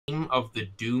name of the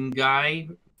Doom guy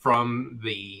from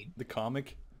the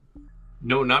comic?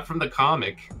 No, not from the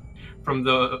comic. From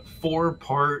the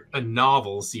 4-part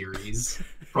novel series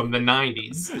from the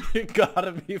 90s. You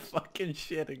gotta be fucking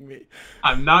shitting me.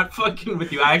 I'm not fucking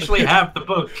with you. I actually have the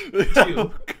book too.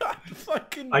 Oh god,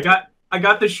 fucking. I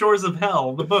got the Shores of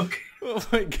Hell, the book. Oh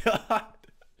my god.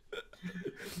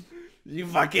 You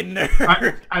fucking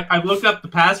nerd. I looked up the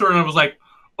password and I was like,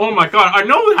 oh my god, I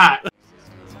know that.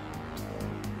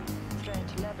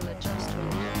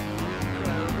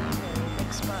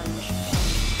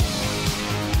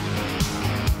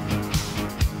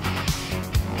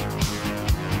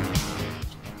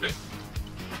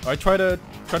 Alright, try to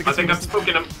get. I think I'm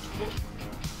spooking him.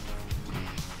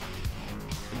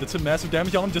 Did some massive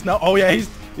damage on him just now. Oh yeah, he's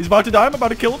about to die. I'm about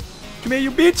to kill him. Come here,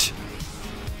 you bitch.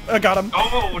 I got him.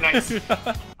 Oh, nice.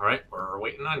 Alright, we're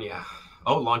waiting on you.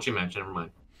 Oh, launching match. Never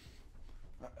mind.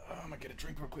 I'm gonna get a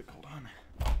drink real quick. Hold on.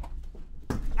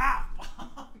 Ah!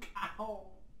 Fuck! Ow!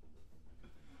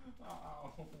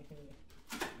 Oh.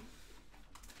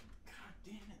 God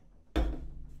damn it.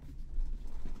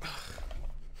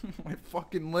 My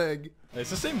fucking leg. It's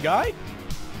the same guy?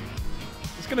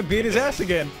 He's gonna beat his ass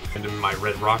again. And in my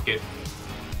red rocket.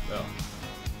 Oh.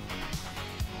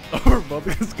 Our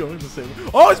Bubby is going the same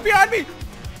way. Oh, it's behind me!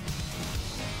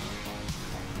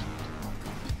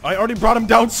 I already brought him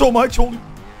down so much, holy...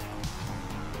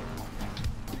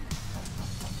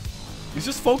 He's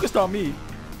just focused on me.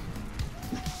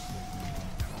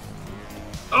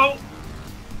 Oh!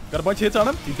 Got a bunch of hits on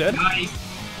him. He's dead. Nice.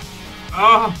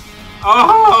 Oh!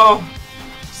 Oh!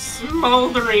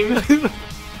 Smoldering!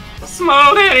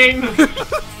 Smoldering!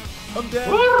 I'm dead.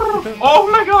 Oh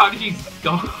my god, he's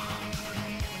gone.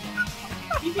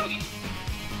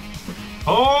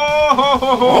 Oh!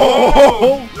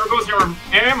 There goes your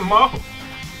ammo!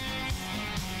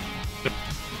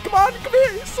 Come on, come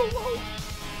here, he's so low.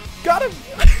 Got him!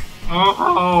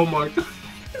 Oh my god.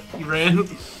 He ran.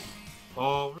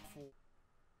 Oh.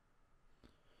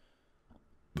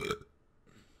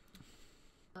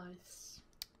 Nice.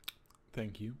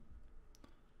 Thank you.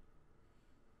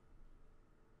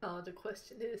 Oh, the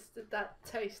question is, did that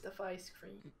taste of ice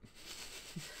cream?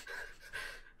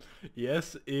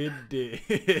 Yes, it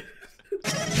did.